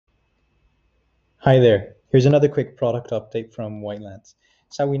Hi there. Here's another quick product update from Whitelands.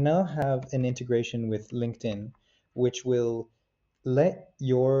 So we now have an integration with LinkedIn, which will let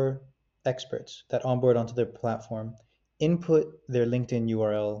your experts that onboard onto their platform input their LinkedIn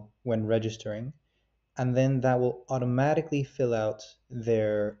URL when registering, and then that will automatically fill out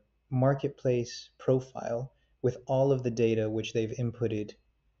their marketplace profile with all of the data which they've inputted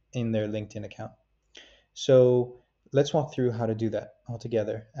in their LinkedIn account. So let's walk through how to do that all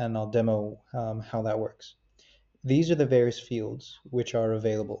together, and I'll demo how that works. These are the various fields which are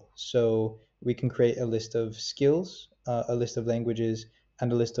available. So we can create a list of skills, a list of languages,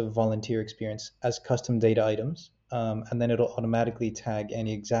 and a list of volunteer experience as custom data items. And then it'll automatically tag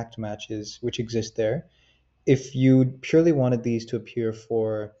any exact matches which exist there. If you purely wanted these to appear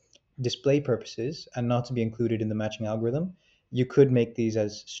for display purposes and not to be included in the matching algorithm, you could make these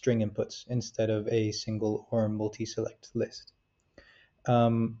as string inputs instead of a single or multi-select list.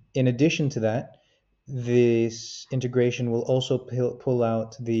 In addition to that, this integration will also pull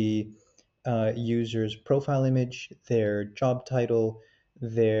out the user's profile image, their job title,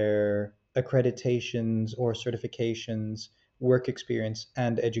 their accreditations or certifications, work experience,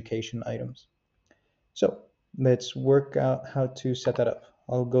 and education items. So let's work out how to set that up.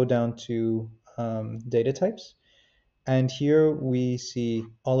 I'll go down to data types. And here we see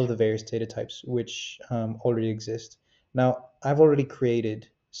all of the various data types which already exist. Now, I've already created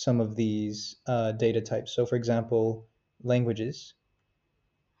some of these data types. So for example, languages,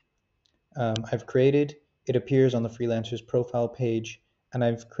 I've created, it appears on the freelancer's profile page, and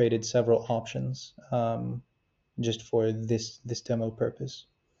I've created several options just for this demo purpose.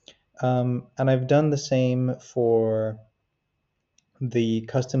 And I've done the same for the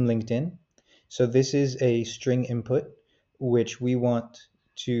custom LinkedIn. So this is a string input, which we want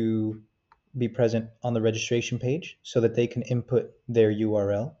to be present on the registration page so that they can input their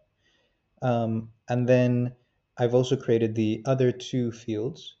URL. And then I've also created the other two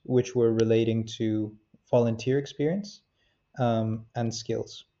fields, which were relating to volunteer experience and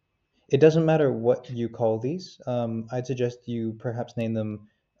skills. It doesn't matter what you call these. I'd suggest you perhaps name them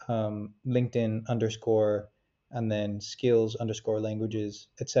LinkedIn underscore and then skills underscore languages,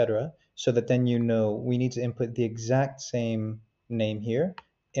 etc. So that then you know we need to input the exact same name here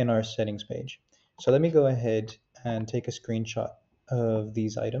in our settings page. So let me go ahead and take a screenshot of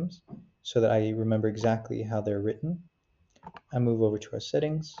these items so that I remember exactly how they're written. I move over to our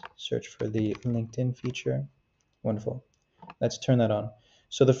settings, search for the LinkedIn feature. Wonderful. Let's turn that on.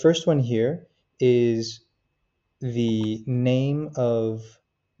 So the first one here is the name of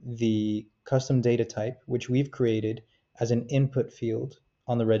the custom data type, which we've created as an input field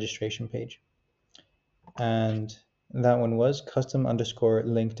on the registration page. And that one was custom underscore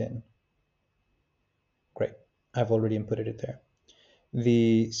LinkedIn. Great. I've already inputted it there.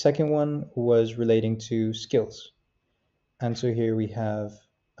 The second one was relating to skills. And so here we have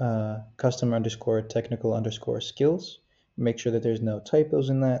custom underscore technical underscore skills. Make sure that there's no typos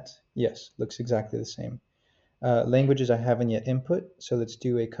in that. Yes, looks exactly the same. Languages I haven't yet input, so let's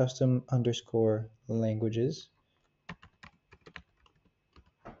do a custom underscore languages.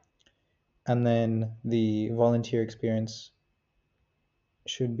 And then the volunteer experience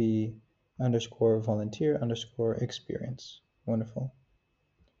should be underscore volunteer underscore experience. Wonderful.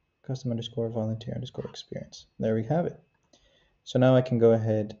 Custom underscore volunteer underscore experience. There we have it. So now I can go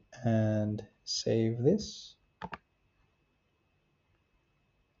ahead and save this.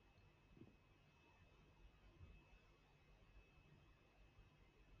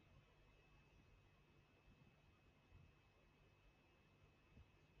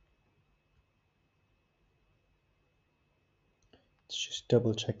 Let's just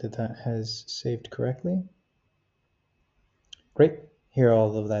double check that that has saved correctly. Great, here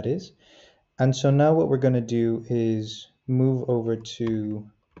all of that is. And so now what we're going to do is move over to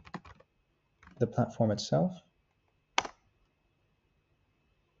the platform itself.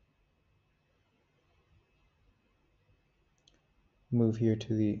 Move here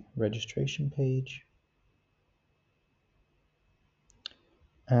to the registration page.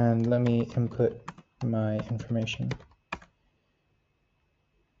 And let me input my information.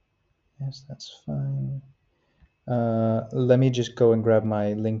 Yes, that's fine. Let me just go and grab my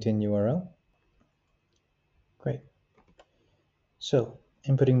LinkedIn URL. Great. So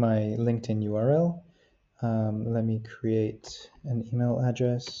inputting my LinkedIn URL, let me create an email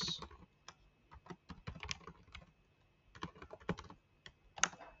address.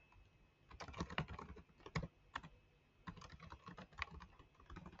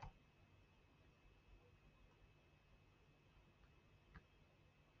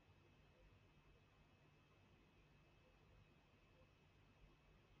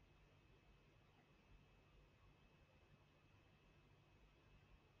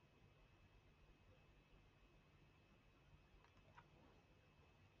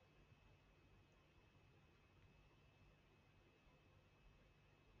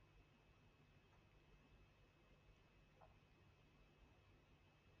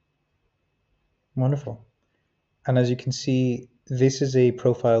 Wonderful. And as you can see, this is a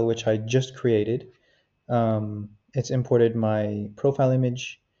profile which I just created. It's imported my profile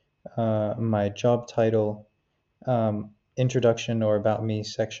image, my job title, introduction or about me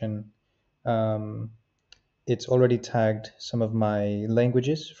section. Um, it's already tagged some of my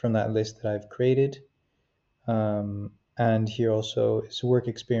languages from that list that I've created. And here also is work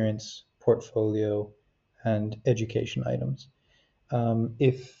experience, portfolio, and education items.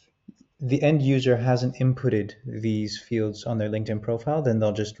 If the end user hasn't inputted these fields on their LinkedIn profile, then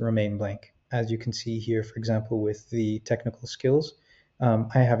they'll just remain blank. As you can see here, for example, with the technical skills,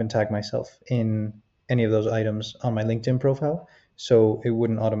 I haven't tagged myself in any of those items on my LinkedIn profile, so it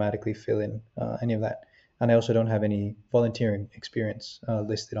wouldn't automatically fill in any of that. And I also don't have any volunteering experience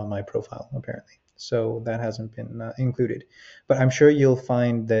listed on my profile, apparently. So that hasn't been included. But I'm sure you'll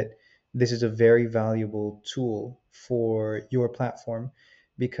find that this is a very valuable tool for your platform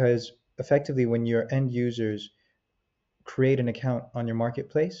because effectively when your end users create an account on your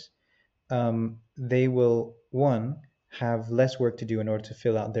marketplace, they will, one, have less work to do in order to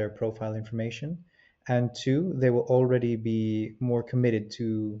fill out their profile information, and two, they will already be more committed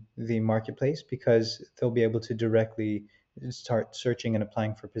to the marketplace because they'll be able to directly start searching and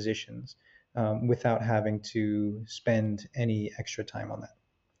applying for positions without having to spend any extra time on that.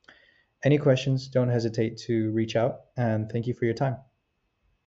 Any questions, don't hesitate to reach out, and thank you for your time.